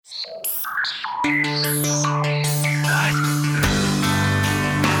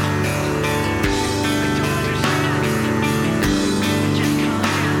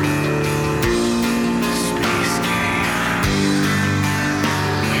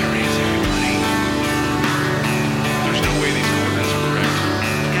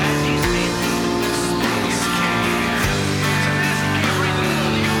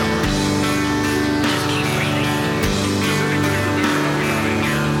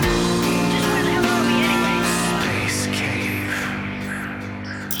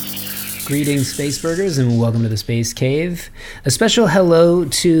Greetings, Spaceburgers, and welcome to the Space Cave. A special hello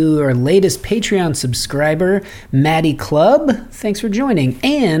to our latest Patreon subscriber, Maddie Club. Thanks for joining.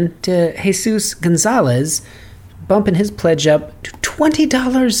 And to Jesus Gonzalez, bumping his pledge up to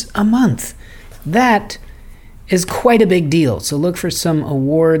 $20 a month. That is quite a big deal. So look for some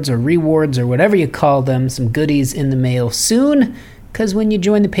awards or rewards or whatever you call them, some goodies in the mail soon, because when you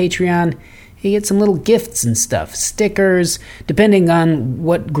join the Patreon, you get some little gifts and stuff, stickers, depending on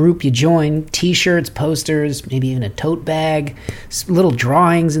what group you join, t-shirts, posters, maybe even a tote bag, little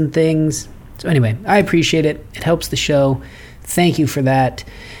drawings and things. So anyway, I appreciate it. It helps the show. Thank you for that.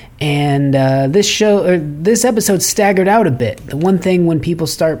 And this episode staggered out a bit. The one thing when people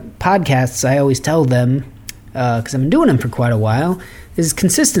start podcasts, I always tell them, because I've been doing them for quite a while, is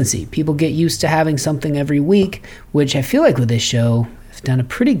consistency. People get used to having something every week, which I feel like with this show, done a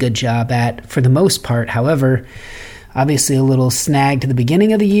pretty good job at for the most part. However, obviously a little snag to the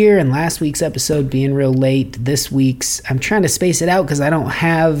beginning of the year, and last week's episode being real late. This week's, I'm trying to space it out because I don't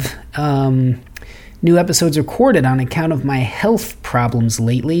have new episodes recorded on account of my health problems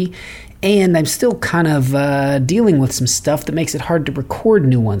lately, and I'm still kind of dealing with some stuff that makes it hard to record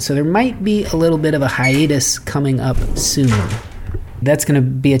new ones. So there might be a little bit of a hiatus coming up soon. That's going to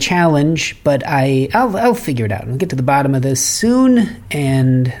be a challenge, but I'll figure it out. We'll get to the bottom of this soon.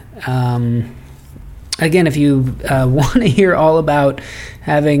 And again, if you want to hear all about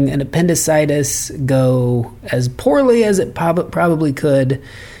having an appendicitis go as poorly as it probably could,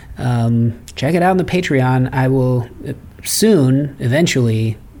 check it out on the Patreon. I will soon,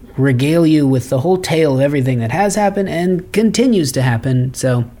 eventually, regale you with the whole tale of everything that has happened and continues to happen.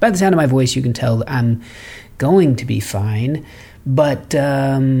 So by the sound of my voice, you can tell that I'm going to be fine. But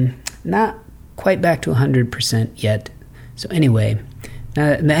not quite back to 100% yet. So anyway,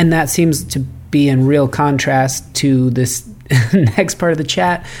 and that seems to be in real contrast to this next part of the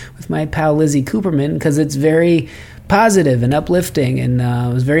chat with my pal Lizzie Cooperman, because it's very positive and uplifting, and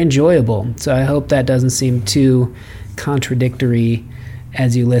it was very enjoyable. So I hope that doesn't seem too contradictory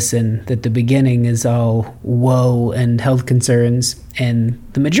as you listen, that the beginning is all woe and health concerns, and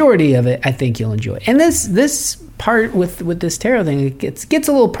the majority of it I think you'll enjoy. And this part with this tarot thing, it gets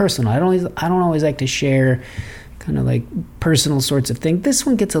a little personal. I don't always like to share kind of like personal sorts of things. This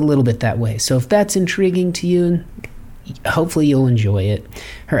one gets a little bit that way. So if that's intriguing to you, hopefully you'll enjoy it.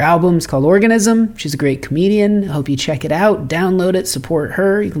 Her album's called Organism. She's a great comedian. I hope you check it out, download it, support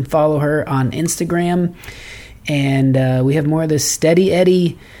her. You can follow her on Instagram. And we have more of this Steady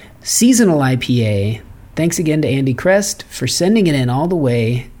Eddie seasonal IPA. Thanks again to Andy Crest for sending it in all the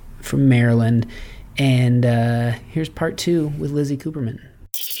way from Maryland. And here's part 2 with Lizzie Cooperman.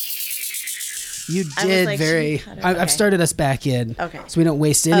 You did I've started us back in, okay, so we don't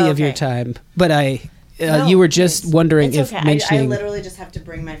waste any of your time. But you were just wondering if mentioning. I literally just have to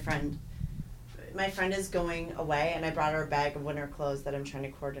bring my friend. My friend is going away, and I brought her a bag of winter clothes that I'm trying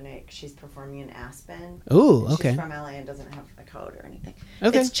to coordinate. She's performing in Aspen. Oh, okay. She's from LA and doesn't have a code or anything.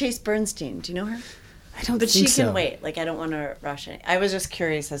 Okay. It's Chase Bernstein. Do you know her? I don't think so. But she can wait. Like, I don't want to rush it. I was just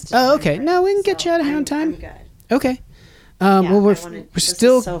curious as to. Oh, okay. No, we can get you out of hand time. I'm good. Okay. Well, we're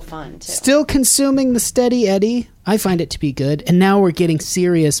still so fun too. Still consuming the Steady Eddie. I find it to be good, and now we're getting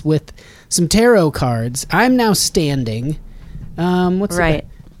serious with some tarot cards. I'm now standing. What's right?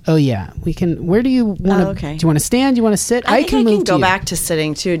 Oh yeah, we can. Where do you want to? Okay. Do you want to stand? Do you want to sit? I can move. Go back to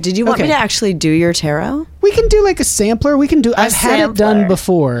sitting too. Did you want me to actually do your tarot? We can do like a sampler. We can do. I've had it done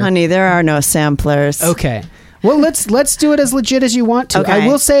before, honey. There are no samplers. Okay. Well, let's do it as legit as you want to. Okay. I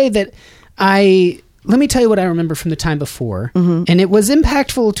will say that let me tell you what I remember from the time before, and it was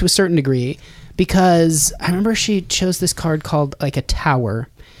impactful to a certain degree because I remember she chose this card called like a tower,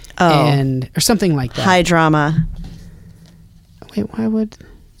 or something like that. High drama. Wait, why would?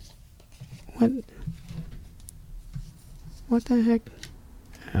 What the heck?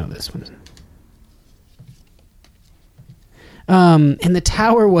 Oh, this one. And the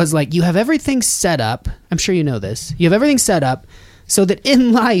tower was like, you have everything set up. I'm sure you know this. You have everything set up so that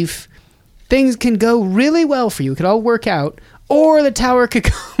in life, things can go really well for you. It could all work out. Or the tower could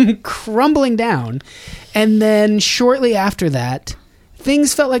come crumbling down. And then shortly after that,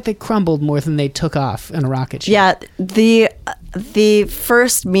 things felt like they crumbled more than they took off in a rocket ship. Yeah, the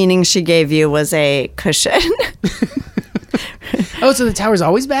first meaning she gave you was a cushion. Oh, so the tower's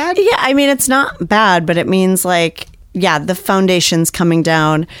always bad? Yeah, I mean, it's not bad, but it means like, yeah, the foundation's coming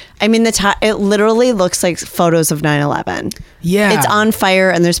down. I mean, it literally looks like photos of 9/11. Yeah. It's on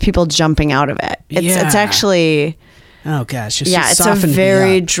fire and there's people jumping out of it. It's actually... Oh gosh! It's a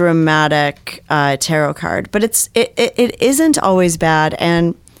very dramatic tarot card, but it isn't always bad.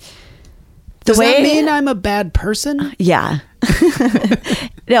 And does that mean I'm a bad person? Yeah.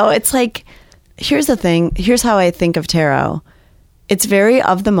 No, it's like, here's the thing. Here's how I think of tarot. It's very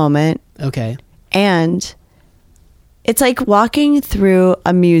of the moment. Okay. And it's like walking through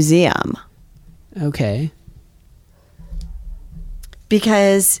a museum. Okay.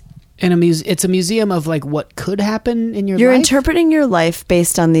 Because it's a museum of like what could happen in your life. You're interpreting your life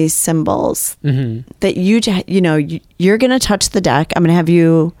based on these symbols that you're going to touch the deck. I'm going to have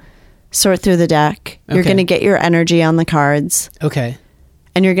you sort through the deck. Okay. You're going to get your energy on the cards. Okay.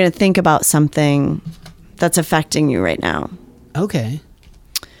 And you're going to think about something that's affecting you right now. Okay.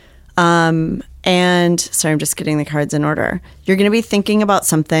 And sorry, I'm just getting the cards in order. You're going to be thinking about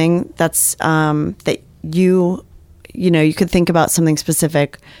something that's that you could think about something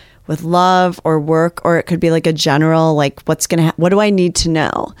specific with love or work, or it could be like a general, like what do I need to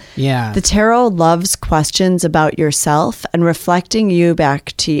know? Yeah. The tarot loves questions about yourself and reflecting you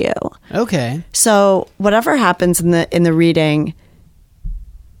back to you. Okay. So whatever happens in the reading,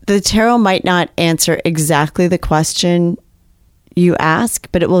 the tarot might not answer exactly the question you ask,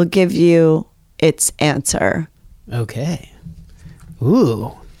 but it will give you its answer. Okay.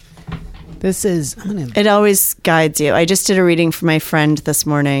 Ooh. It always guides you. I just did a reading for my friend this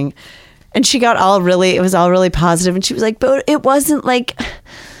morning, and she got it was all really positive, and she was like, but it wasn't like,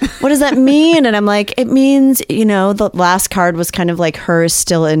 what does that mean? And I'm like, it means, the last card was kind of like her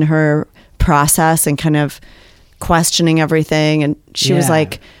still in her process and kind of questioning everything. And she was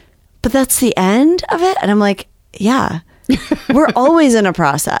like, but that's the end of it? And I'm like, yeah. We're always in a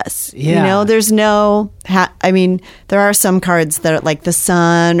process. Yeah. There's no, there are some cards that are like the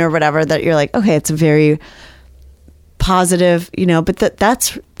sun or whatever that you're like, okay, it's a very positive, but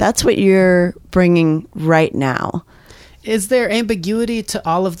that's what you're bringing right now. Is there ambiguity to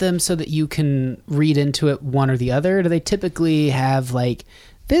all of them so that you can read into it one or the other? Do they typically have like,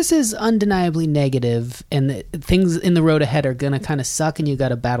 this is undeniably negative and the things in the road ahead are going to kind of suck and you got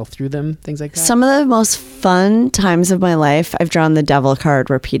to battle through them, things like that? Some of the most fun times of my life, I've drawn the devil card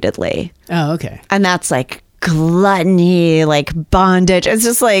repeatedly. Oh, okay. And that's like gluttony, like bondage. It's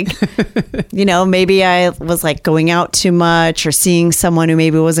just like, maybe I was like going out too much or seeing someone who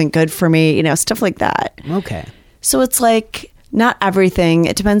maybe wasn't good for me, stuff like that. Okay. So it's like not everything.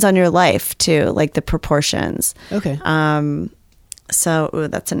 It depends on your life too, like the proportions. Okay. So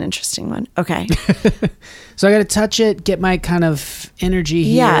that's an interesting one. Okay. So I got to touch it, get my kind of energy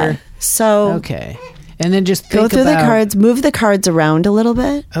here. Yeah. So okay. And then just go through the cards, move the cards around a little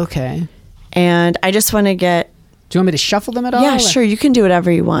bit. Okay. And I just want to get... Do you want me to shuffle them at all? Yeah, sure. You can do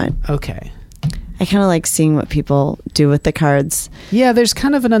whatever you want. Okay. I kind of like seeing what people do with the cards. Yeah, there's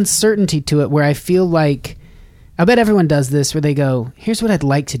kind of an uncertainty to it where I feel like... I bet everyone does this where they go, here's what I'd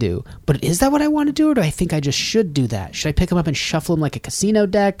like to do, but is that what I want to do, or do I think I just should do that? Should I pick them up and shuffle them like a casino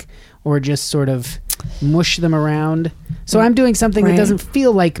deck, or just sort of mush them around? So I'm doing something that doesn't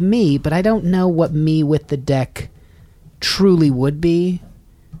feel like me, but I don't know what me with the deck truly would be.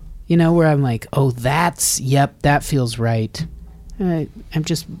 Where I'm like, oh, that feels right. I'm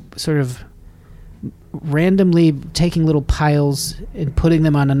just sort of randomly taking little piles and putting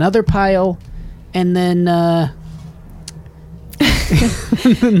them on another pile, and then...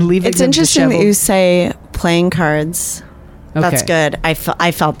 It's interesting that you say playing cards. Okay. That's good. I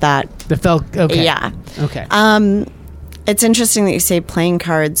felt that. Okay. Yeah. Okay. It's interesting that you say playing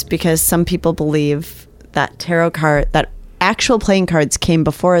cards because some people believe that that actual playing cards came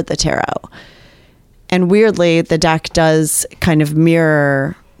before the tarot. And weirdly, the deck does kind of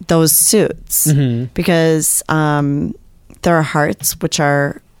mirror those suits because there are hearts, which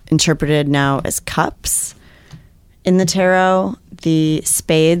are interpreted now as cups in the tarot. The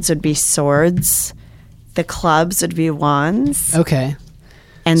spades would be swords. The clubs would be wands. Okay.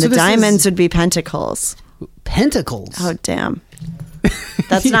 And the diamonds would be pentacles. Pentacles? Oh, damn.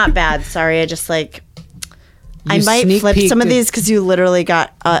 That's not bad. Sorry, I just like... I might flip some of these because you literally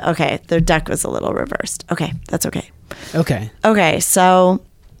got... okay, the deck was a little reversed. Okay, that's okay. Okay. Okay, so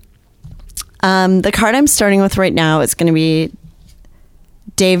the card I'm starting with right now is going to be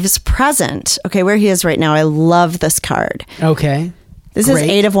Dave's present. Okay, where he is right now. I love this card. Okay. This is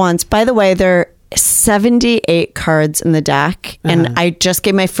 8 of Wands. By the way, 78 cards in the deck, and I just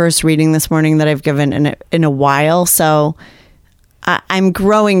gave my first reading this morning that I've given in a while, so I'm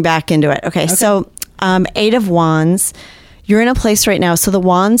growing back into it. Okay. So 8 of Wands. You're in a place right now. So the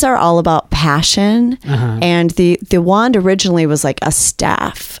wands are all about passion, and the wand originally was like a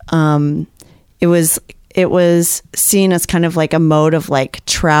staff. It was seen as kind of like a mode of like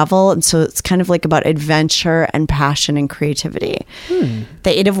travel, and so it's kind of like about adventure and passion and creativity.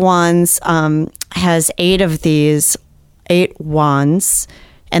 The 8 of Wands has 8 of these 8 wands,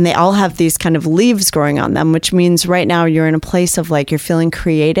 and they all have these kind of leaves growing on them, which means right now you're in a place of like you're feeling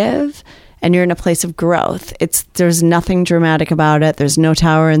creative. And you're in a place of growth. There's nothing dramatic about it. There's no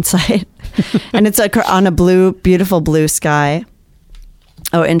tower in sight. And it's like on a beautiful blue sky.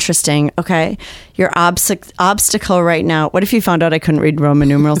 Oh, interesting. Okay. Your obstacle right now. What if you found out I couldn't read Roman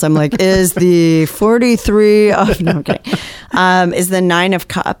numerals? I'm like, is the 43 of, no, I'm kidding. Is the 9 of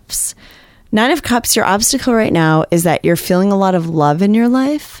Cups. 9 of Cups, your obstacle right now is that you're feeling a lot of love in your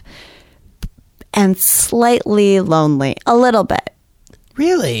life and slightly lonely, a little bit.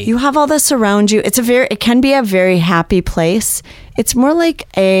 Really? You have all this around you. It can be a very happy place. It's more like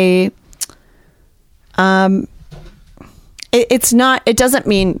it doesn't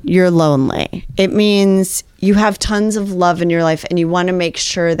mean you're lonely. It means you have tons of love in your life, and you want to make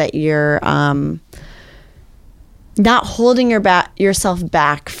sure that you're not holding yourself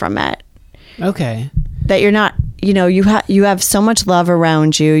back from it. Okay. That you're not, you have so much love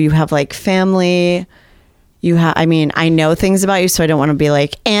around you. You have like family. I know things about you, so I don't want to be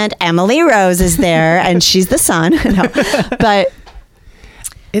like, and Emily Rose is there, and she's the sun. No. But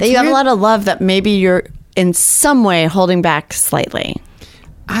that you have a lot of love that maybe you're in some way holding back slightly.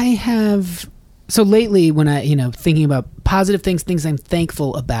 So lately when I, thinking about positive things I'm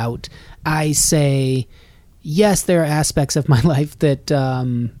thankful about, I say, yes, there are aspects of my life that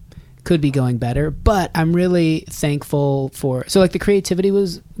could be going better, but I'm really thankful for, so like the creativity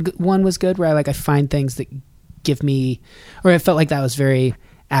was good, where I find things that give me, or I felt like that was very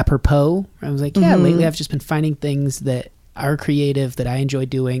apropos. I was like, lately I've just been finding things that are creative that I enjoy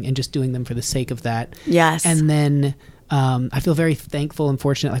doing and just doing them for the sake of that. Yes. And then I feel very thankful and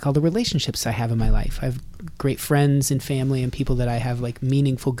fortunate, like all the relationships I have in my life. I have great friends and family and people that I have like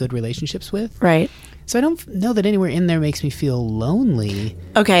meaningful, good relationships with. Right. So I don't know that anywhere in there makes me feel lonely.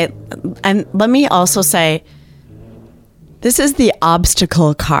 Okay. And let me also say, this is the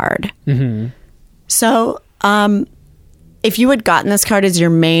obstacle card. Mm-hmm. So, if you had gotten this card as your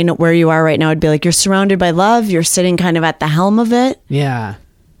main, where you are right now, it'd be like you're surrounded by love. You're sitting kind of at the helm of it. Yeah.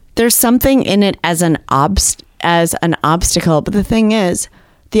 There's something in it as an obstacle. But the thing is,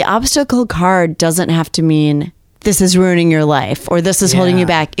 the obstacle card doesn't have to mean this is ruining your life or this is holding you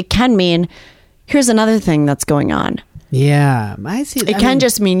back. It can mean, here's another thing that's going on. Yeah. I see. It can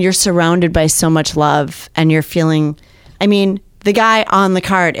just mean you're surrounded by so much love and you're feeling, the guy on the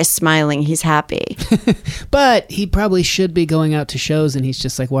card is smiling. He's happy. But he probably should be going out to shows, and he's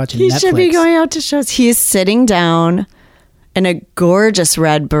just like watching Netflix. He should be going out to shows. He's sitting down in a gorgeous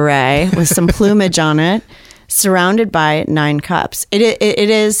red beret with some plumage on it, surrounded by 9 cups. It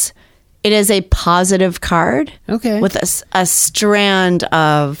is a positive card. Okay. With a strand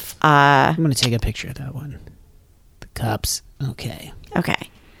of... I'm going to take a picture of that one. The cups. Okay.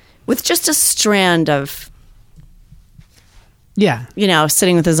 With just a strand of... Yeah.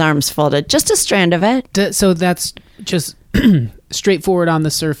 Sitting with his arms folded. Just a strand of it. So that's just straightforward on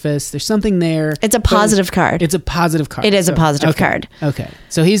the surface. There's something there. It's a positive card. It's a positive card. It is a positive card. Okay.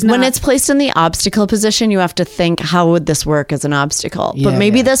 So he's not... When it's placed in the obstacle position, you have to think, how would this work as an obstacle? But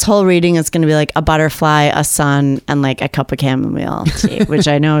maybe this whole reading is going to be like a butterfly, a sun, and like a cup of chamomile tea, which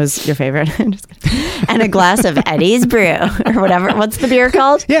I know is your favorite. And a glass of Eddie's Brew or whatever. What's the beer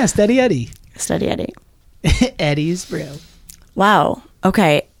called? Yeah, Steady Eddie. Steady Eddie. Eddie's Brew. Wow.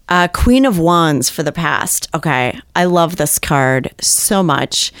 Okay. Queen of Wands for the past. Okay. I love this card so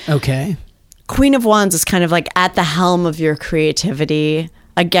much. Okay. Queen of Wands is kind of like at the helm of your creativity.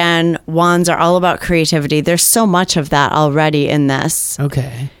 Again, wands are all about creativity. There's so much of that already in this.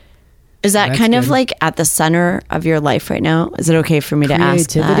 Okay. Is that kind of like at the center of your life right now? Is it okay for me to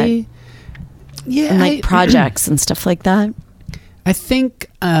ask that? Creativity? Yeah. And like projects and stuff like that? I think,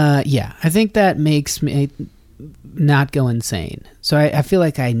 I think that makes me not go insane. So I feel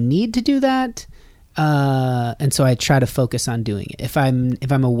like I need to do that. And so I try to focus on doing it. If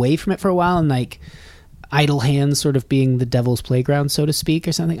I'm away from it for a while and like idle hands sort of being the devil's playground, so to speak,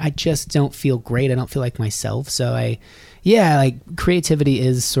 or something. I just don't feel great. I don't feel like myself. So like creativity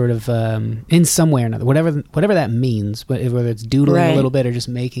is sort of in some way or another, whatever that means, whether it's doodling a little bit or just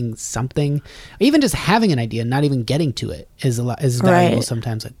making something, or even just having an idea, not even getting to it is valuable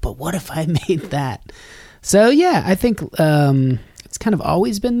sometimes. Like, but what if I made that? So yeah, I think it's kind of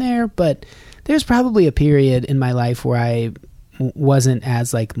always been there, but there's probably a period in my life where I wasn't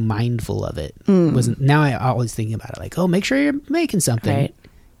as like mindful of it. Now I always thinking about it like, oh, make sure you're making something. Right.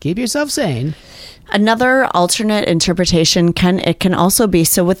 Keep yourself sane. Another alternate interpretation can also be,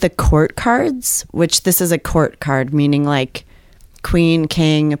 so with the court cards, which this is a court card, meaning like queen,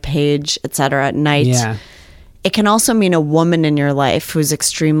 king, page, etc., knight. Yeah. It can also mean a woman in your life who's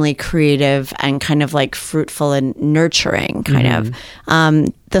extremely creative and kind of like fruitful and nurturing, kind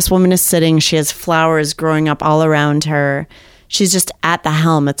of. This woman is sitting, she has flowers growing up all around her. She's just at the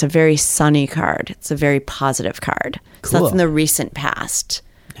helm. It's a very sunny card. It's a very positive card. Cool. So that's in the recent past.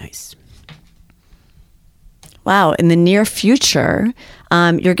 Nice. Wow. In the near future,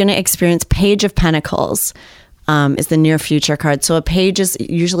 you're going to experience Page of Pentacles is the near future card. So a page is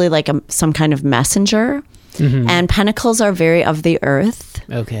usually like some kind of messenger. And pentacles are very of the earth.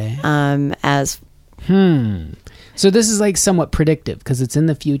 Okay. So this is like somewhat predictive because it's in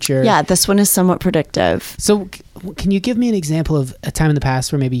the future. Yeah, this one is somewhat predictive. So can you give me an example of a time in the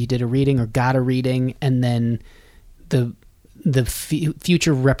past where maybe you did a reading or got a reading and then the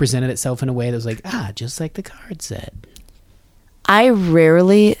future represented itself in a way that was like, just like the card said? I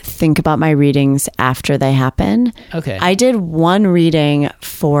rarely think about my readings after they happen. Okay. I did one reading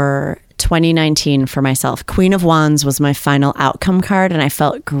for 2019 for myself. Queen of Wands was my final outcome card, and I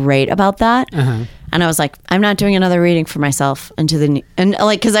felt great about that. And I was like, I'm not doing another reading for myself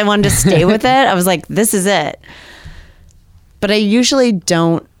because I wanted to stay with it. I was like, this is it. But I usually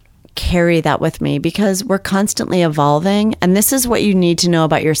don't carry that with me because we're constantly evolving, and this is what you need to know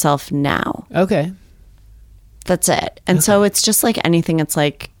about yourself now. Okay. That's it. And so it's just like anything. It's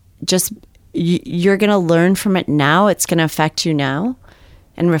like, just you're going to learn from it now. It's going to affect you now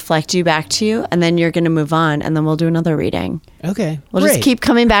and reflect you back to you. And then you're going to move on, and then we'll do another reading. Okay. We'll just keep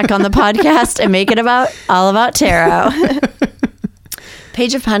coming back on the podcast and make it all about tarot.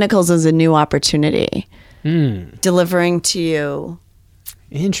 Page of Pentacles is a new opportunity. Delivering to you.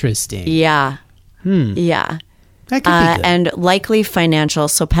 Interesting. Yeah. Yeah. That could be good. And likely financial.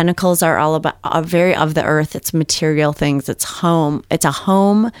 So pentacles are all about very of the earth. It's material things. It's home. It's a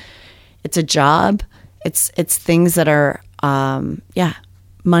home. It's a job. It's things that are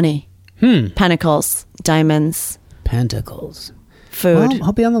money. Pentacles, diamonets, pentacles, food. Well,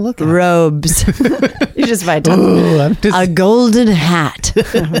 I'll be on the lookout. Robes. You just buy a golden hat.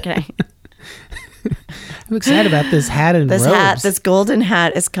 Okay. I'm excited about this hat and robes. This golden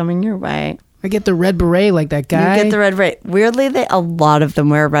hat is coming your way. I get the red beret like that guy. You get the red beret. Weirdly, a lot of them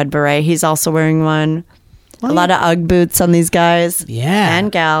wear a red beret. He's also wearing one. Well, a lot of Ugg boots on these guys. Yeah.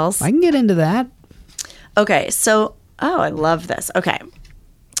 And gals. I can get into that. Okay, so, I love this. Okay.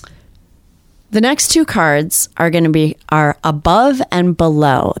 The next two cards are above and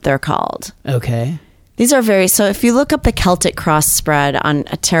below, they're called. Okay. These are so if you look up the Celtic cross spread on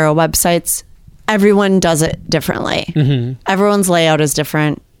tarot websites, everyone does it differently. Everyone's layout is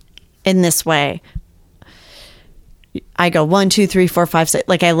different. In this way, I go 1, 2, 3, 4, 5, 6.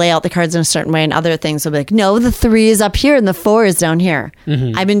 Like I lay out the cards in a certain way, and other things will be like, no, the 3 is up here and the 4 is down here.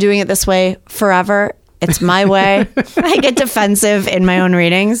 I've been doing it this way forever. It's my way. I get defensive in my own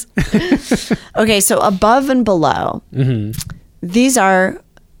readings. Okay, so above and below, these are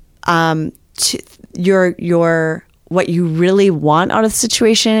your what you really want out of the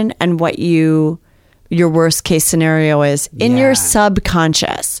situation and what your worst case scenario is in your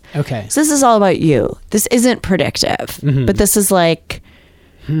subconscious. Okay. So this is all about you. This isn't predictive, but this is like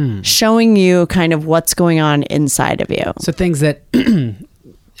showing you kind of what's going on inside of you. So things that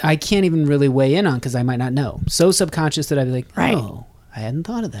I can't even really weigh in on because I might not know. So subconscious that I'd be like, oh, I hadn't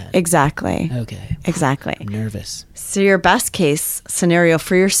thought of that. Exactly. Okay. Exactly. I'm nervous. So your best case scenario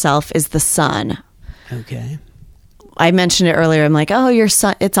for yourself is the sun. Okay. I mentioned it earlier. I'm like, your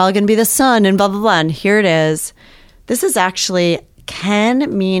son, it's all going to be the sun and blah, blah, blah. And here it is. This is actually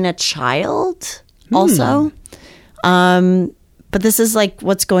can mean a child also. But this is like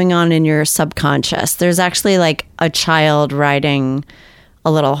what's going on in your subconscious. There's actually like a child riding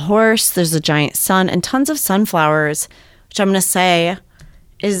a little horse. There's a giant sun and tons of sunflowers, which I'm going to say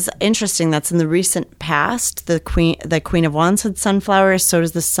is interesting. That's in the recent past. The Queen of Wands had sunflowers. So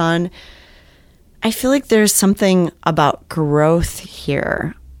does the sun. I feel like there's something about growth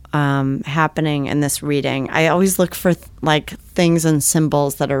here. happening in this reading. I always look for like things and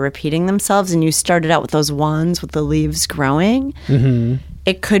symbols that are repeating themselves. And you started out with those wands with the leaves growing. Mm-hmm.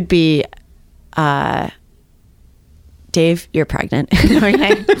 It could be, Dave, you're pregnant. Okay. I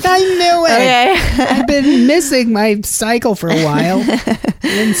knew it. Okay. I've been missing my cycle for a while. I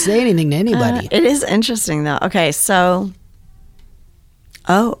didn't say anything to anybody. It is interesting though. Okay, so,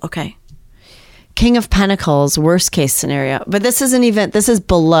 okay. King of Pentacles, worst case scenario. But this is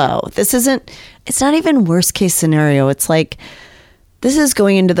below. It's not even worst case scenario. It's like, this is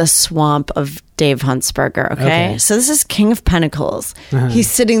going into the swamp of Dave Huntsberger, okay? So this is King of Pentacles. Uh-huh. He's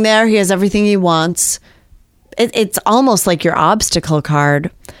sitting there. He has everything he wants. It's almost like your obstacle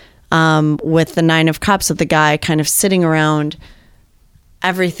card with the Nine of Cups, with the guy kind of sitting around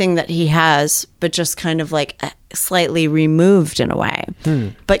everything that he has, but just kind of like slightly removed in a way.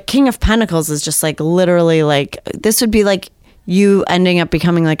 But King of Pentacles is just like literally like, this would be like you ending up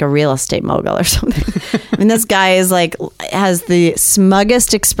becoming like a real estate mogul or something. I mean, this guy is like, has the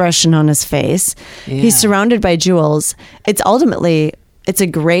smuggest expression on his face. Yeah. He's surrounded by jewels. It's a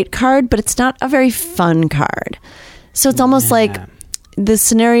great card, but it's not a very fun card. So it's almost like the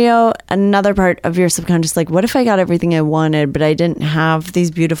scenario, another part of your subconscious, like, what if I got everything I wanted, but I didn't have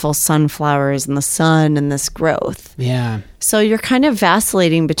these beautiful sunflowers and the sun and this growth? Yeah. So you're kind of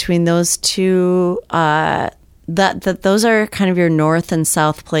vacillating between those two, those are kind of your north and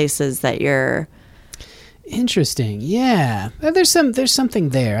south places that you're... Interesting. Yeah. There's something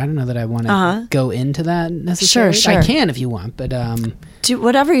there. I don't know that I want to go into that necessarily. Sure. I can if you want, but do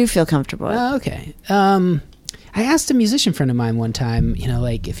whatever you feel comfortable with. Okay. I asked a musician friend of mine one time,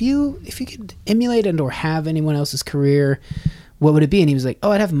 like if you could emulate and or have anyone else's career, what would it be? And he was like,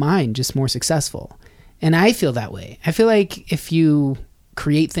 "Oh, I'd have mine, just more successful." And I feel that way. I feel like if you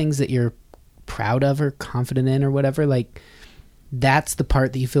create things that you're proud of or confident in or whatever, like that's the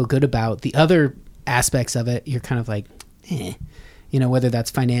part that you feel good about. The other aspects of it, you're kind of like, whether that's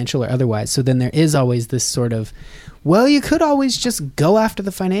financial or otherwise. So then there is always this sort of, well, you could always just go after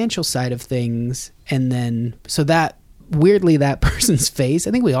the financial side of things. And then, so that weirdly, that person's face,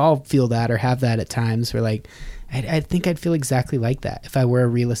 I think we all feel that or have that at times. We're like, I think I'd feel exactly like that. If I were a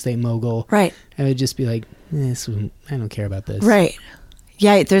real estate mogul, right? I would just be like, I don't care about this. Right.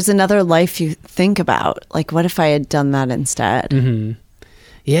 Yeah. There's another life you think about. Like, what if I had done that instead? Mm-hmm.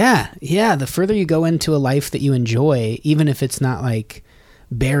 Yeah. The further you go into a life that you enjoy, even if it's not like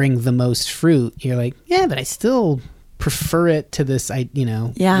bearing the most fruit, you're like, yeah, but I still prefer it to this,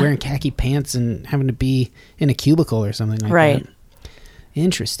 wearing khaki pants and having to be in a cubicle or something like that.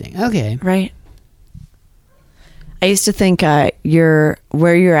 Interesting. Okay. Right. I used to think where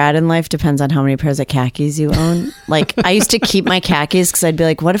you're at in life depends on how many pairs of khakis you own. Like, I used to keep my khakis because I'd be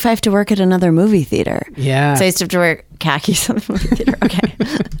like, what if I have to work at another movie theater? Yeah. So I used to have to wear khakis at the movie theater. Okay.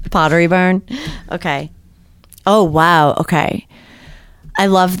 Pottery Barn. Okay. Oh, wow. Okay. I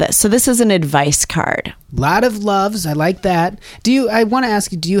love this. So this is an advice card. Lot of loves. I like that. I want to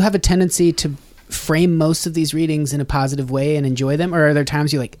ask you, do you have a tendency to frame most of these readings in a positive way and enjoy them? Or are there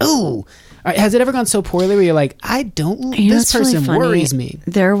times you're like, oh, has it ever gone so poorly where you're like, this person really worries me?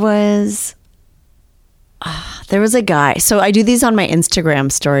 There was a guy. So I do these on my Instagram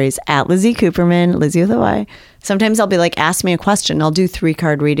stories at Lizzie Cooperman, Lizzie with a Y. Sometimes I'll be like, ask me a question. I'll do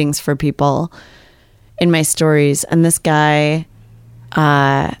 3-card readings for people in my stories. And this guy,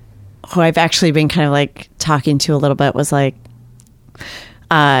 who I've actually been kind of like talking to a little bit, was like,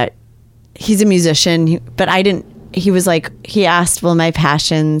 he's a musician, but he was like, he asked, will my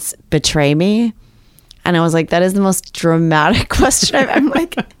passions betray me? And I was like, that is the most dramatic question I've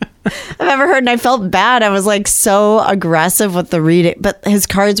ever heard. And I felt bad. I was like so aggressive with the reading, but his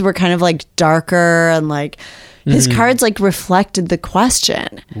cards were kind of like darker and like his cards like reflected the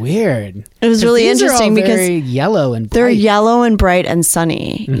question. Weird. It was really interesting because very yellow and bright. They're yellow and bright and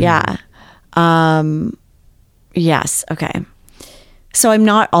sunny. Mm-hmm. Yeah. Yes. Okay. So I'm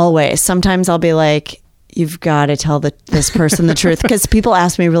not always. Sometimes I'll be like, you've got to tell this person the truth, because people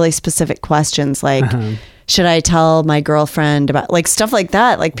ask me really specific questions like, should I tell my girlfriend about, like, stuff like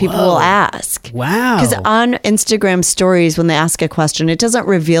that? Like, people will ask. Wow. Because on Instagram stories, when they ask a question, it doesn't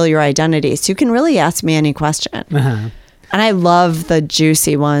reveal your identity. So you can really ask me any question. And I love the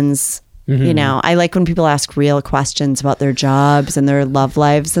juicy ones. I like when people ask real questions about their jobs and their love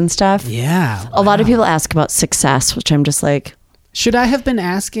lives and stuff. Yeah. A lot of people ask about success, which I'm just like, should I have been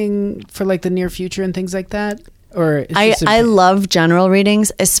asking for like the near future and things like that? Or I love general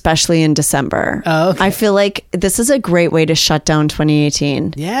readings, especially in December. Oh, okay. I feel like this is a great way to shut down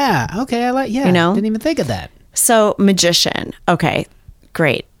 2018. Yeah. Okay. Didn't even think of that. So, Magician. Okay.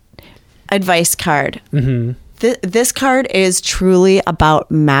 Great. Advice card. This card is truly about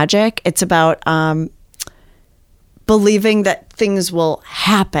magic. It's about believing that things will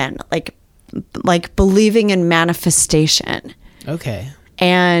happen, like believing in manifestation. Okay.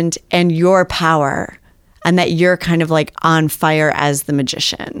 And your power, and that you're kind of like on fire as the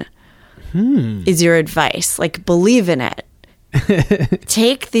magician. Is your advice. Like, believe in it.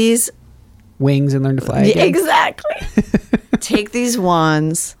 Take these wings and learn to fly again. Exactly. Take these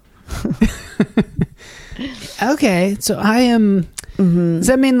wands. Okay, so I am. Does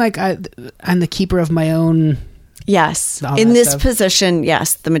that mean like I'm the keeper of my own? Yes. All In that this stuff? position,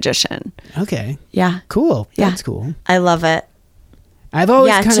 yes, the magician. Okay, Yeah. cool. Yeah. That's cool. I love it. I've always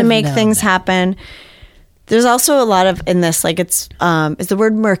Yeah, kind to of make known things that. happen. There's also a lot of in this, like it's is the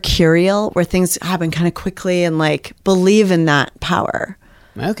word mercurial, where things happen kind of quickly, and like believe in that power.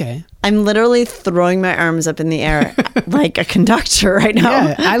 Okay. I'm literally throwing my arms up in the air like a conductor right now.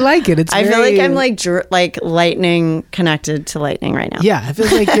 Yeah, I like it. It's I feel very- like I'm like lightning connected to lightning right now. Yeah, I feel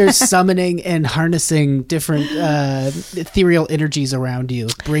like you're summoning and harnessing different ethereal energies around you,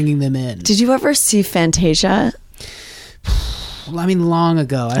 bringing them in. Did you ever see Fantasia? Well, I mean, long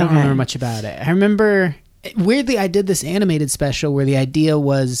ago. I don't Okay. remember much about it. I remember, weirdly, I did this animated special where the idea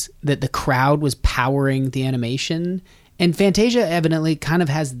was that the crowd was powering the animation. And Fantasia evidently kind of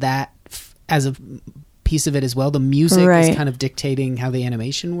has that as a piece of it as well. The music Right. is kind of dictating how the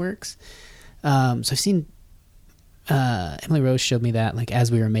animation works. So I've seen Emily Rose showed me that like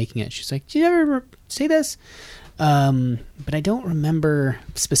as we were making it. She's like, "Did you ever see this?" But I don't remember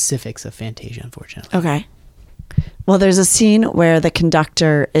specifics of Fantasia, unfortunately. Okay. Well, there's a scene where there's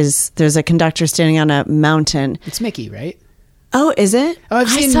a conductor standing on a mountain. It's Mickey, right? Oh, is it? Oh, I've I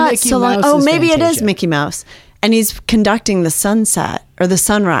seen saw it Mickey so long. Mouse Oh, as maybe it is Fantasia. Mickey Mouse. And he's conducting the sunset or the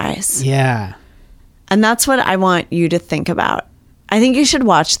sunrise. Yeah. And that's what I want you to think about. I think you should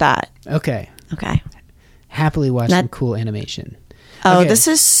watch that. Okay. Okay. Happily watch That- some cool animation. Oh, Okay. this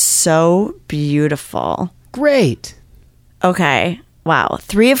is so beautiful. Great. Okay. Wow.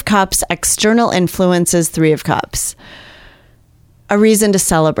 3 of Cups, external influences, 3 of Cups. A reason to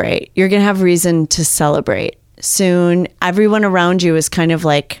celebrate. You're going to have reason to celebrate soon. Everyone around you is kind of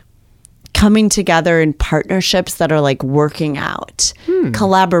like coming together in partnerships that are like working out.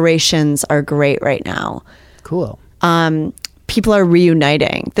 Collaborations are great right now. Cool. People are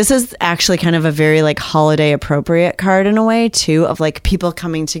reuniting. This is actually kind of a very like holiday appropriate card in a way too, of like people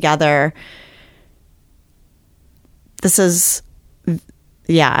coming together. This is,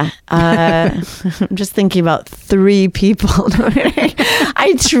 yeah. I'm just thinking about 3 people.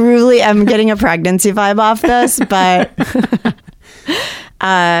 I truly am getting a pregnancy vibe off this, but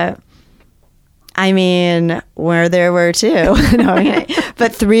I mean, where there were 2. No, okay.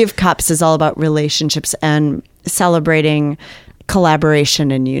 But 3 of Cups is all about relationships and celebrating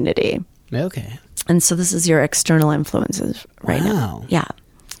collaboration and unity. Okay. And so this is your external influences right now. Wow. Yeah.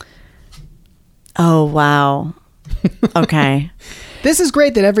 Oh, wow. Okay. This is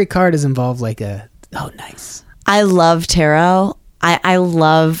great that every card is involved like a, oh, nice. I love tarot. I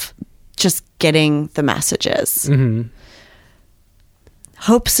love just getting the messages. Mm-hmm.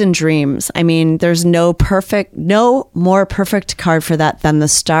 Hopes and dreams. I mean, there's no more perfect card for that than the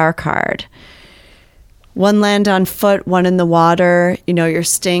Star card. 1 land on foot, 1 in the water. You know, you're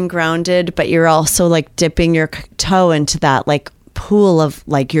staying grounded, but you're also like dipping your toe into that like pool of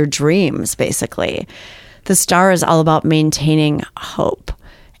like your dreams, basically. The Star is all about maintaining hope.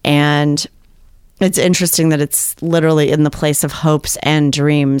 And it's interesting that it's literally in the place of hopes and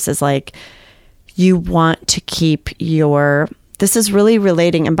dreams, is like you want to keep this is really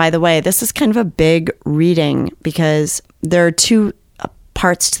relating. And by the way, this is kind of a big reading because there are 2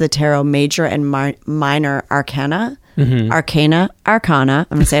 parts to the tarot, major and minor arcana. Arcana. I'm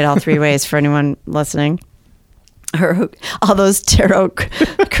going to say it all 3 ways for anyone listening. Or all those tarot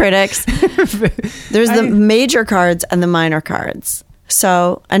critics. There's the major cards and the minor cards.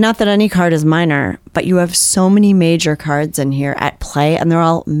 So, and not that any card is minor, but you have so many major cards in here at play, and they're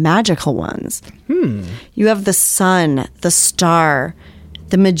all magical ones. You have the Sun, the Star,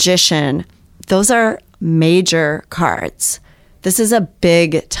 the Magician. Those are major cards. This is a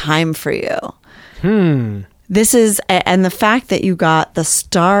big time for you. This is, and the fact that you got the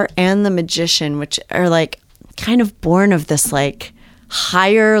Star and the Magician, which are like kind of born of this like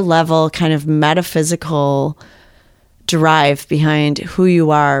higher level kind of metaphysical drive behind who you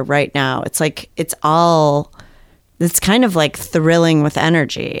are right now. It's like, it's kind of like thrilling with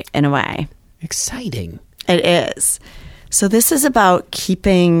energy in a way. Exciting. It is. So this is about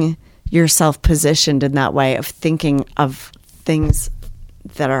keeping yourself positioned in that way of thinking of things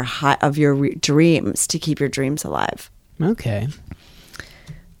that are high, of your dreams, to keep your dreams alive. Okay.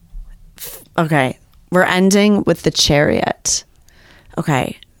 Okay. we're ending with the Chariot.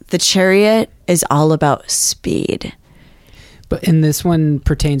 Okay. The Chariot is all about speed. But and this one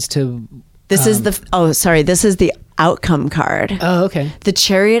pertains to this is the outcome card. Oh, okay. The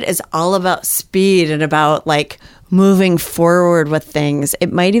Chariot is all about speed and about like moving forward with things.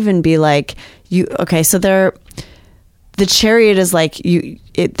 It might even be like the Chariot is like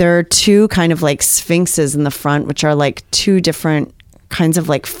there are two kind of like sphinxes in the front, which are like two different kinds of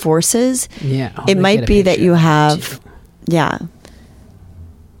like forces. Yeah. It might be that you have, yeah.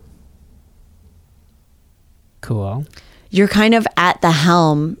 Cool. You're kind of at the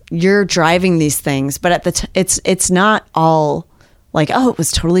helm. You're driving these things, but at it's not all like, oh, it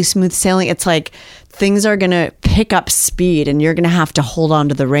was totally smooth sailing. It's like things are going to pick up speed, and you're going to have to hold on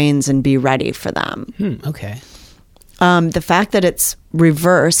to the reins and be ready for them. Okay. The fact that it's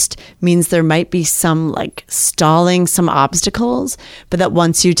reversed means there might be some like stalling, some obstacles, but that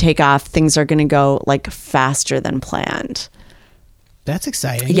once you take off, things are going to go like faster than planned. That's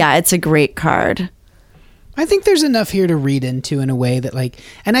exciting. Yeah, it's a great card. I think there's enough here to read into in a way that like,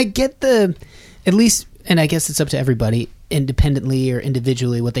 and I get at least, and I guess it's up to everybody independently or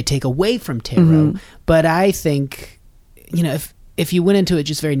individually what they take away from tarot. Mm-hmm. But I think, if you went into it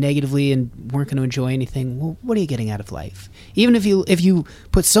just very negatively and weren't going to enjoy anything, well, what are you getting out of life? Even if you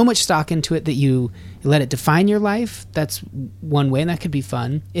put so much stock into it that you let it define your life, that's one way, and that could be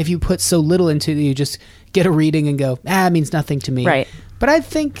fun. If you put so little into it, you just get a reading and go, it means nothing to me. Right. But I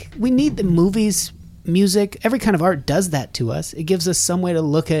think we need the movies, music, every kind of art does that to us. It gives us some way to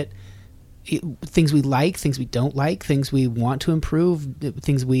look at things we like, things we don't like, things we want to improve,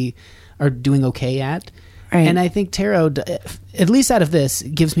 things we are doing okay at. Right. And I think tarot, at least out of this,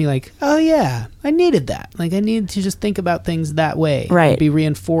 gives me like, oh yeah, I needed that. Like I needed to just think about things that way. Right. Be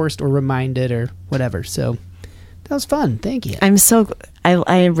reinforced or reminded or whatever. So that was fun. Thank you.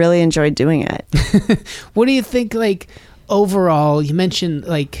 I really enjoyed doing it. What do you think, like, overall? You mentioned,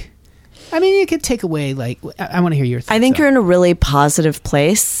 like, I mean, you could take away, like, I want to hear your thoughts. I think you're in a really positive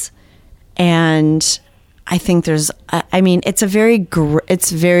place. And I think it's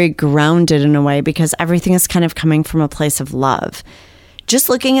very grounded in a way because everything is kind of coming from a place of love. Just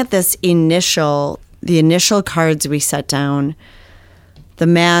looking at the initial cards we set down, the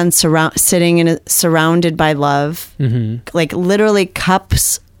man sitting surrounded by love, like literally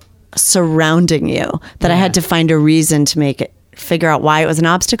cups surrounding you, that I had to find a reason to figure out why it was an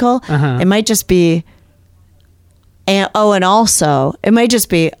obstacle. It might just be, and also it might just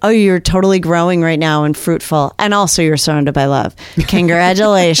be, you're totally growing right now and fruitful, and also you're surrounded by love.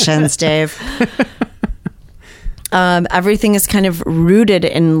 Congratulations, Dave. Everything is kind of rooted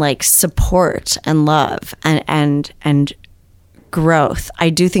in like support and love and growth. I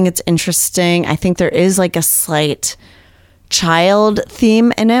do think it's interesting. I think there is like a slight child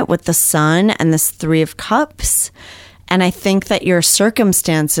theme in it with the sun and this 3 of Cups. And I think that your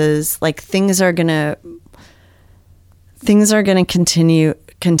circumstances, like things are going to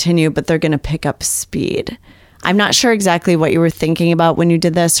continue, but they're going to pick up speed. I'm not sure exactly what you were thinking about when you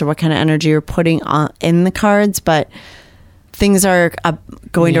did this or what kind of energy you're putting in the cards, but things are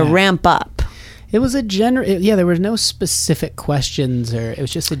going to ramp up. It was a general, there were no specific questions, or it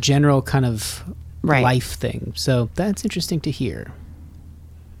was just a general kind of life thing. So that's interesting to hear.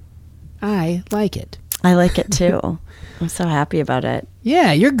 I like it. I like it too. I'm so happy about it.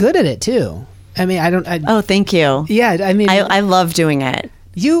 Yeah, you're good at it too. I mean, oh, thank you. Yeah, I mean, I love doing it.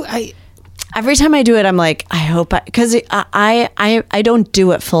 Every time I do it, I'm like, I hope because I don't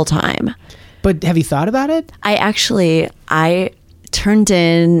do it full time. But have you thought about it? I turned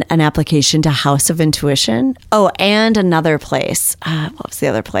in an application to House of Intuition. Oh, and another place. What was the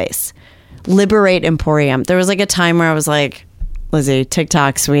other place? Liberate Emporium. There was like a time where I was like, Lizzie,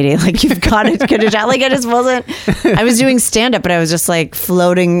 TikTok, sweetie, like you've got to get a job. Like I was doing stand up, but I was just like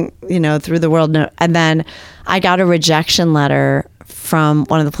floating, through the world. And then I got a rejection letter from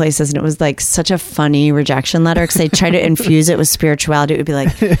one of the places, and it was like such a funny rejection letter because they tried to infuse it with spirituality. It would be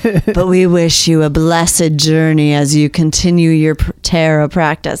like, but we wish you a blessed journey as you continue your tarot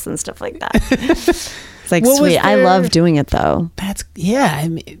practice and stuff like that. It's like, sweet. I love doing it though. I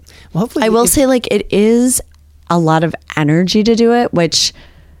mean, well, hopefully I will say like it is a lot of energy to do it, which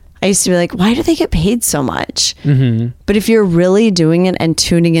I used to be like, why do they get paid so much? Mm-hmm. But if you're really doing it and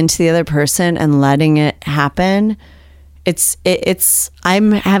tuning into the other person and letting it happen,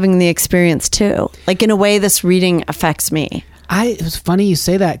 I'm having the experience too. Like in a way, this reading affects me. It was funny you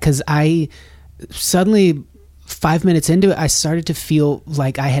say that because I suddenly 5 minutes into it, I started to feel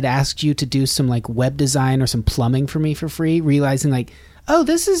like I had asked you to do some like web design or some plumbing for me for free, realizing like, oh,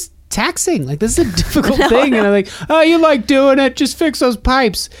 this is taxing. Like, this is a difficult thing. And I'm like, oh, you like doing it? Just fix those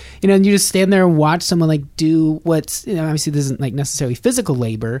pipes. You know, and you just stand there and watch someone like do what's, you know, obviously this isn't like necessarily physical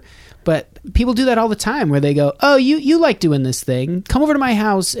labor, but people do that all the time where they go, oh, you like doing this thing. Come over to my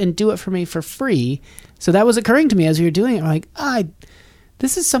house and do it for me for free. So that was occurring to me as we were doing it. I'm like,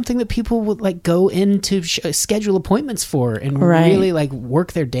 this is something that people would like go into schedule appointments for and really like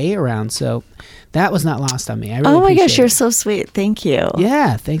work their day around. So that was not lost on me. I really oh my gosh, you're it. so sweet. Thank you.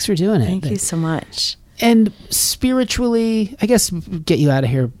 Yeah, thanks for doing it. Thank you so much. And spiritually, I guess get you out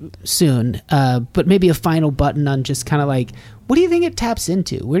of here soon, but maybe a final button on just kind of like, what do you think it taps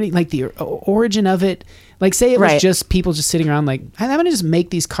into? Where do you, like the origin of it? Like, say it was just people just sitting around like, I'm going to just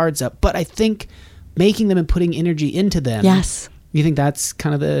make these cards up. But I think making them and putting energy into them. Yes. You think that's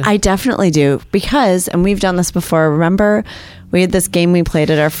kind of the... I definitely do, because, and we've done this before, remember we had this game we played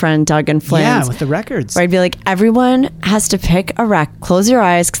at our friend Doug and Flynn's. Yeah, with the records. Where I'd be like, everyone has to pick a record, close your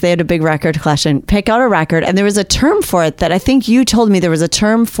eyes, because they had a big record collection, pick out a record, and there was a term for it that I think you told me there was a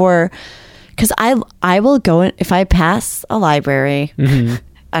term for, because I will go, if I pass a library... Mm-hmm.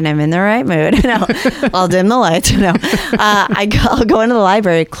 And I'm in the right mood. No, I'll dim the lights. No, I'll go into the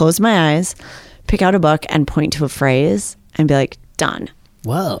library, close my eyes, pick out a book, and point to a phrase, and be like, done.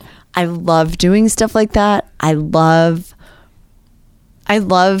 Whoa. I love doing stuff like that. I love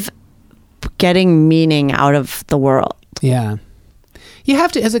getting meaning out of the world. Yeah. You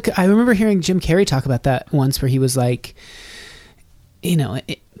have to, I remember hearing Jim Carrey talk about that once, where he was like, you know,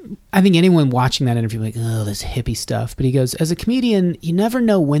 I think anyone watching that interview like, oh, this hippie stuff. But he goes, as a comedian, you never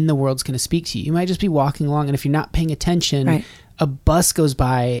know when the world's going to speak to you. You might just be walking along, and if you're not paying attention, a bus goes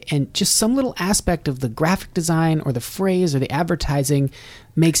by, and just some little aspect of the graphic design or the phrase or the advertising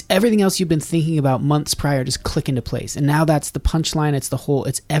makes everything else you've been thinking about months prior just click into place. And now that's the punchline.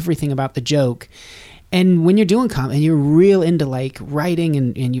 It's everything about the joke. And when you're doing comedy and you're real into like writing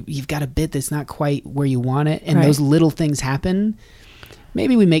and you've got a bit that's not quite where you want it, and those little things happen,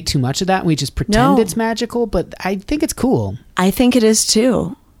 maybe we make too much of that and we just pretend it's magical, but I think it's cool. I think it is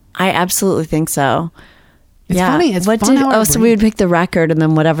too. I absolutely think so. It's funny. It's fun. So we would pick the record, and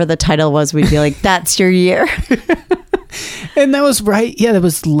then whatever the title was, we'd be like, that's your year. And that was right. Yeah, that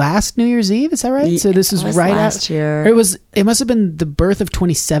was last New Year's Eve. Is that right? So this was right last year. It must have been the birth of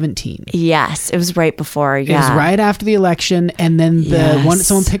 2017. Yes, it was right before. Yeah, it was right after the election, and then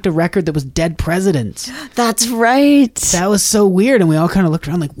someone picked a record that was Dead Presidents. That's right. That was so weird, and we all kind of looked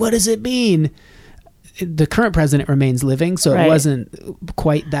around like, what does it mean? The current president remains living, so it wasn't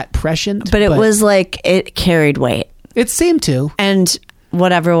quite that prescient. But it was like, it carried weight. It seemed to. And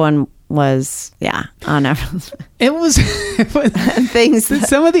what everyone was, on everyone. It was things.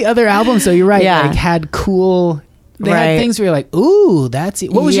 Some of the other albums, though, you're right, like had cool, they had things where you're like, ooh, that's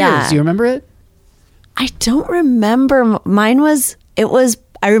it. What was yours? Do you remember it? I don't remember. Mine was,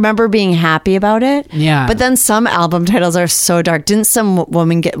 I remember being happy about it. Yeah. But then some album titles are so dark. Didn't some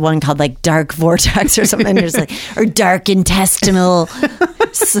woman get one called like Dark Vortex or something? Just like, or Dark Intestinal,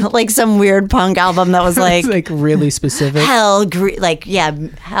 like some weird punk album that was like, like really specific. Hell,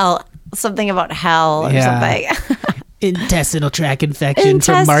 hell, something about hell or something. Intestinal tract infection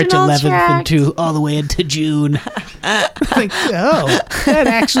from March 11th all the way into June. Like, oh, that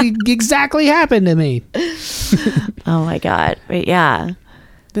actually exactly happened to me. Oh my God. But yeah.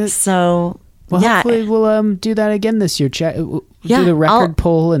 Hopefully we'll do that again this year. Do the record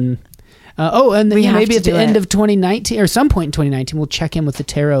poll and maybe at the end of 2019 or some point in 2019 we'll check in with the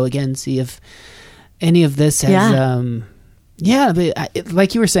tarot again, see if any of this has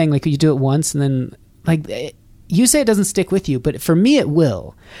like you were saying, like you do it once and then like you say it doesn't stick with you, but for me it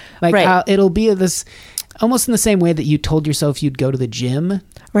will. Like it'll be this almost in the same way that you told yourself you'd go to the gym.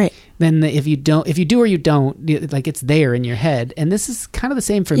 Right. Then if you do or you don't, like it's there in your head. And this is kind of the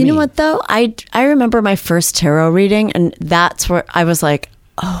same for me. You know what though? I remember my first tarot reading, and that's where I was like,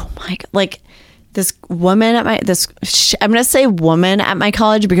 oh my God, like this woman at I'm going to say woman at my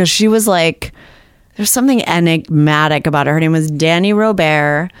college, because she was like, there's something enigmatic about her. Her name was Dani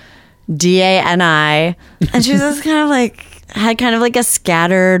Robert, Dani. And she was just kind of like, had kind of like a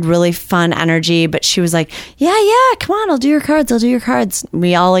scattered, really fun energy, but she was like, yeah, come on, I'll do your cards.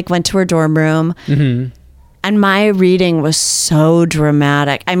 We all like went to her dorm room. Mm-hmm. And my reading was so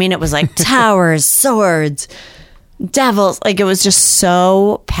dramatic. I mean, it was like towers, swords, devils. Like it was just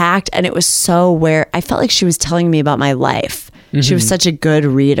so packed, and it was so where I felt like she was telling me about my life. Mm-hmm. She was such a good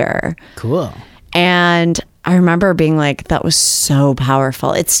reader. Cool. And I remember being like, that was so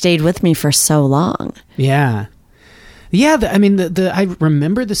powerful. It stayed with me for so long. Yeah. Yeah, I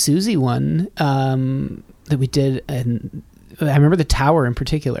remember the Susie one that we did, and I remember the tower in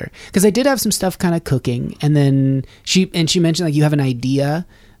particular, because I did have some stuff kind of cooking, and then she mentioned like you have an idea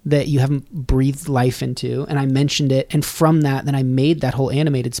that you haven't breathed life into. And I mentioned it. And from that, then I made that whole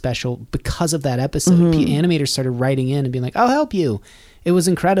animated special because of that episode. Animators started writing in and being like, I'll help you. It was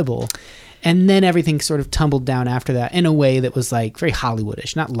incredible. And then everything sort of tumbled down after that in a way that was like very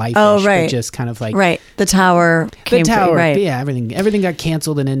Hollywoodish, not life-ish, but just kind of like... Right. The tower came through, right. Yeah, everything got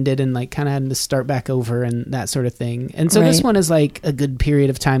canceled and ended and like kind of had to start back over and that sort of thing. And so this one is like a good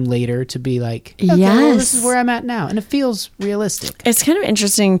period of time later to be like, okay, well, this is where I'm at now. And it feels realistic. It's kind of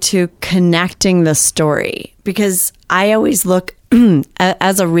interesting to connecting the story, because I always look,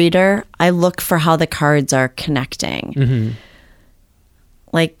 as a reader, I look for how the cards are connecting.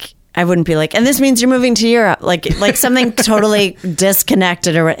 Like... I wouldn't be like, and this means you're moving to Europe, like something totally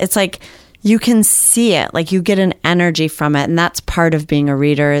disconnected, or it's like you can see it, like you get an energy from it, and that's part of being a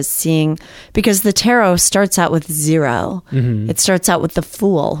reader, is seeing, because the tarot starts out with 0. It starts out with the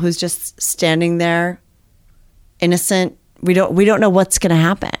Fool, who's just standing there, innocent. We don't know what's going to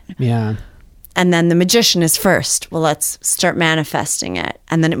happen. Yeah. And then the Magician is first. Well, let's start manifesting it,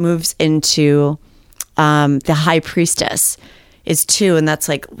 and then it moves into the High Priestess. Is 2, and that's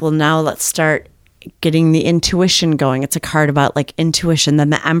like, well, now let's start getting the intuition going. It's a card about like intuition.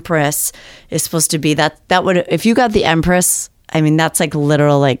 Then the Empress is supposed to be that would, if you got the Empress, I mean, that's like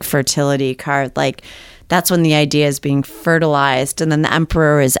literal like fertility card. Like that's when the idea is being fertilized, and then the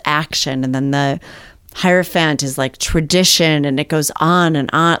Emperor is action, and then the Hierophant is like tradition, and it goes on and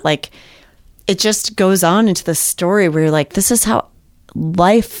on. Like it just goes on into the story where you're like, this is how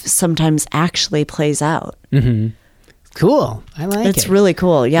life sometimes actually plays out. Cool. I like it. It's really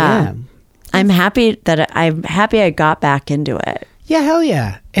cool. Yeah. I'm happy I got back into it. Yeah, hell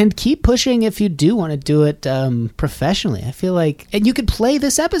yeah. And keep pushing if you do want to do it professionally. I feel like, and you could play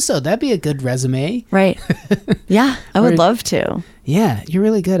this episode. That'd be a good resume. Right. Yeah, I would love to. Yeah, you're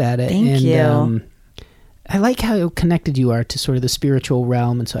really good at it. Thank you. I like how connected you are to sort of the spiritual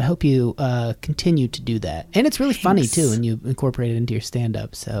realm, and so I hope you continue to do that. And it's really funny too, and you incorporate it into your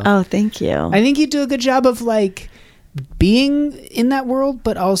stand-up. So, oh, thank you. I think you do a good job of like being in that world,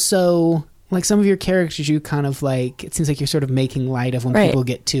 but also like some of your characters, you kind of like, it seems like you're sort of making light of when people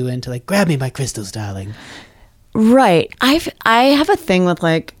get too into like, grab me by crystals, darling. Right. I have a thing with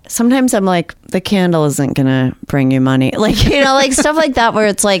like, sometimes I'm like, the candle isn't gonna bring you money, like, you know, like stuff like that, where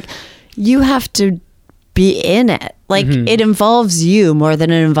it's like you have to be in it, like it involves you more than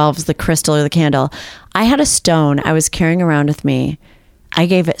it involves the crystal or the candle. I had a stone I was carrying around with me. I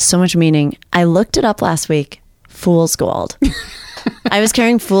gave it so much meaning. I looked it up last week. Fool's gold. I was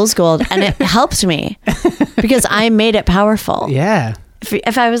carrying fool's gold, and it helped me because I made it powerful. Yeah.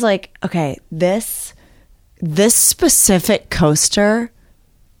 If I was like, okay, this specific coaster,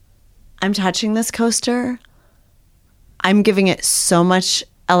 I'm touching this coaster, I'm giving it so much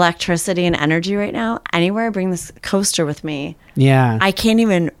electricity and energy right now. Anywhere I bring this coaster with me, I can't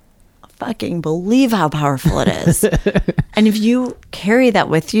even fucking believe how powerful it is. And if you carry that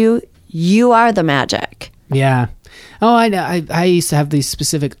with you, you are the magic. Yeah. Oh, I know. I used to have these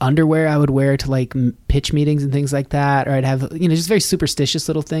specific underwear I would wear to like pitch meetings and things like that. Or I'd have, you know, just very superstitious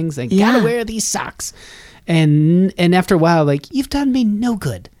little things. Like, gotta wear these socks. And after a while, like, you've done me no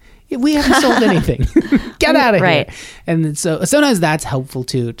good. We haven't sold anything. Get out of here. And so sometimes that's helpful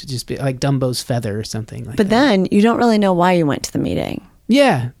too, to just be like Dumbo's feather or something like that. But then you don't really know why you went to the meeting.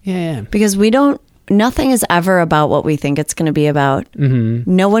 Yeah. Because nothing is ever about what we think it's going to be about.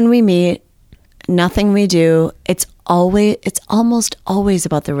 No one we meet, nothing we do, it's almost always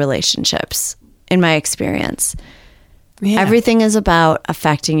about the relationships, in my experience. Everything is about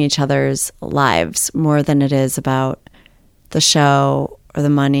affecting each other's lives more than it is about the show or the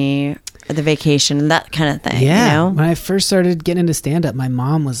money or the vacation, that kind of thing. Yeah. You know? When I first started getting into stand-up, my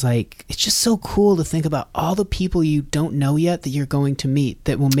mom was like, it's just so cool to think about all the people you don't know yet that you're going to meet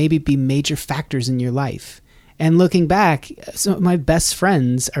that will maybe be major factors in your life. And looking back, some of my best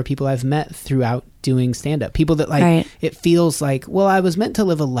friends are people I've met throughout doing stand-up. People that like, it feels like, well, I was meant to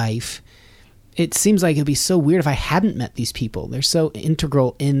live a life. It seems like it'd be so weird if I hadn't met these people. They're so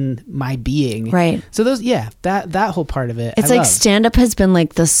integral in my being. Right. So those, that whole part of it, it's like stand-up has been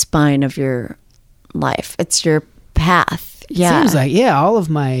like the spine of your life. It's your path. Yeah. Seems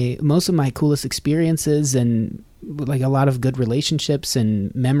like, most of my coolest experiences and like a lot of good relationships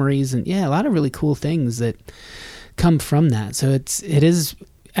and memories and a lot of really cool things that come from that. So it is,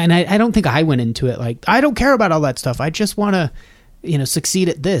 and I don't think I went into it like, I don't care about all that stuff. I just want to, succeed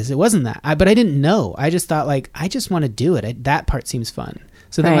at this. It wasn't that, but I didn't know. I just thought like, I just want to do it. That part seems fun.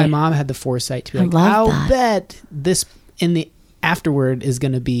 So then my mom had the foresight to be like, I'll bet this in the afterward is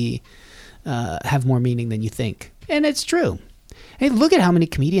going to be, have more meaning than you think. And it's true. Hey, look at how many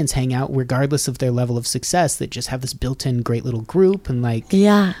comedians hang out regardless of their level of success that just have this built-in great little group and like,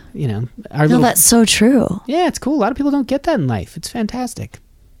 Yeah. you know, No, that's so true. yeah, it's cool. A lot of people don't get that in life. It's fantastic.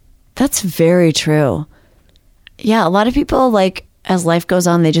 That's very true. Yeah, a lot of people, like, as life goes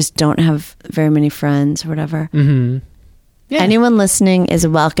on, they just don't have very many friends or whatever. Mm-hmm. Yeah. Anyone listening is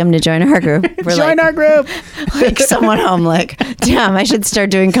welcome to join our group. We're Join our group. like someone home like, damn, I should start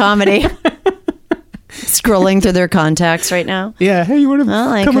doing comedy. Scrolling through their contacts right now. Yeah. Hey, you want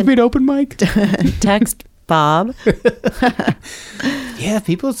to come with me to open mic? Text Bob. Yeah,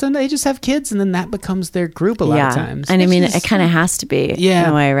 people they just have kids and then that becomes their group a lot of times. And I mean, it kind of has to be in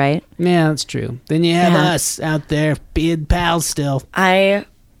a way, right? Yeah, that's true. Then you have us out there being pals still.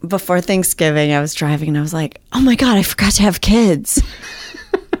 Before Thanksgiving, I was driving and I was like, oh my God, I forgot to have kids.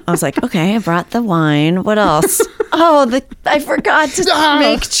 I was like, okay, I brought the wine. What else? I forgot to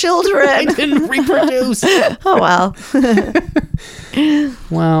make children. I didn't reproduce. Oh, well.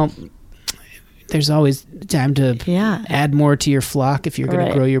 Well, there's always time to add more to your flock if you're going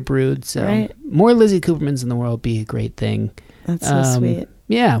to grow your brood. So more Lizzie Coopermans in the world would be a great thing. That's so sweet.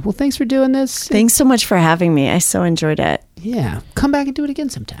 Yeah. Well, thanks for doing this. Thanks so much for having me. I so enjoyed it. Yeah. Come back and do it again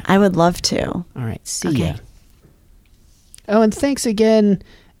sometime. I would love to. All right. See ya. Oh, and thanks again,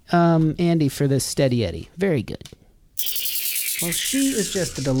 Andy, for this Steady Eddie. Very good. Well, she is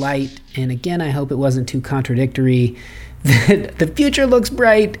just a delight. And again, I hope it wasn't too contradictory that the future looks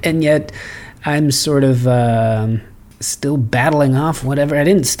bright and yet I'm sort of still battling off whatever. I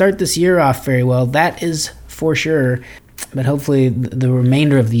didn't start this year off very well. That is for sure. But hopefully the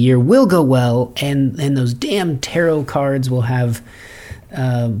remainder of the year will go well, and those damn tarot cards will have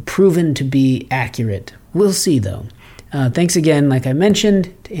proven to be accurate. We'll see, though. Thanks again, like I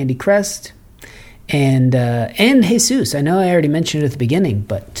mentioned, to Andy Crest and Jesus. I know I already mentioned it at the beginning,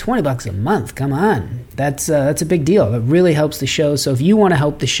 but $20 a month, come on. That's a big deal. It really helps the show. So if you want to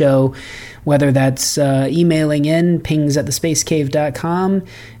help the show, whether that's emailing in pings@thespacecave.com,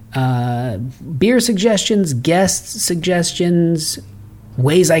 beer suggestions, guest suggestions,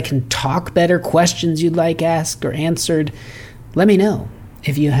 ways I can talk better, questions you'd like asked or answered, let me know.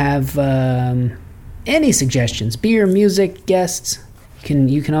 If you have any suggestions, beer, music, guests,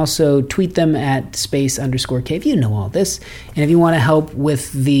 you can also tweet them at space_cave. You know all this. And if you want to help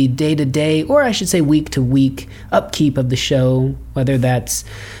with the day-to-day, or I should say week-to-week upkeep of the show, whether that's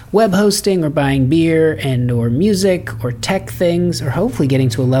web hosting or buying beer and or music or tech things, or hopefully getting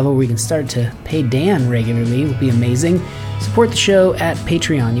to a level where we can start to pay Dan regularly, would be amazing. Support the show at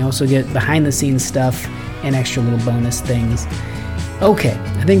Patreon. You also get behind-the-scenes stuff and extra little bonus things. Okay,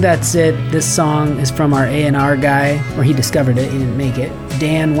 I think that's it. This song is from our A&R guy, or he discovered it, he didn't make it.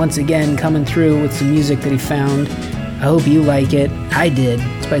 Dan, once again, coming through with some music that he found. I hope you like it. I did.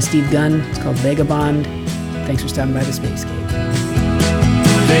 It's by Steve Gunn. It's called Vagabond. Thanks for stopping by the Space Cave.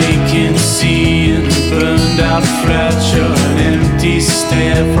 Vacancy in the burned out fracture, an empty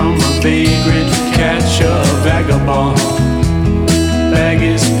stare from a vagrant catcher, vagabond. Bag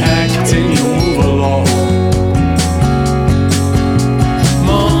is packed and you move along.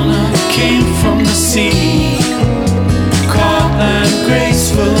 Came from the sea, caught land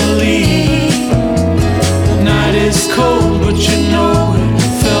gracefully. The night is cold, but you know it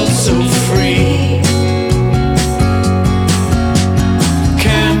felt so free.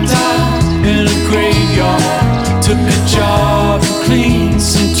 Camped out in a graveyard, took a job and cleaned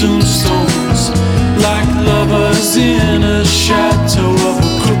some tombstones, like lovers in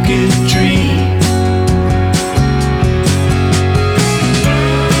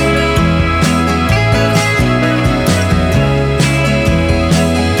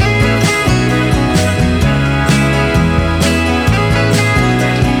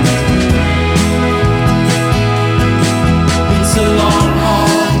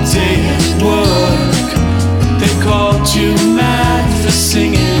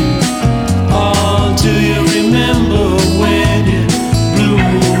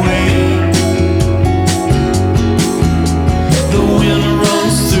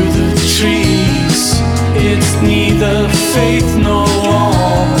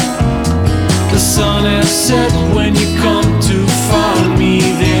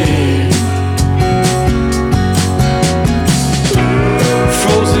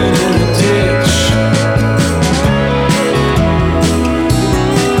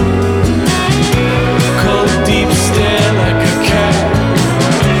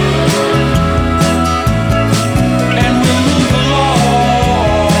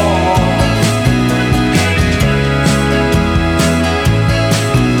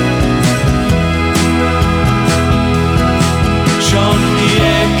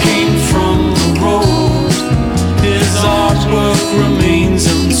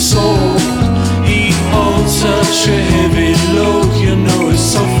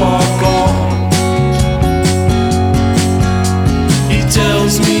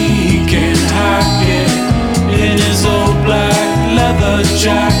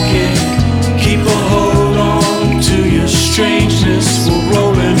jacket. Keep a hold on to your strangeness.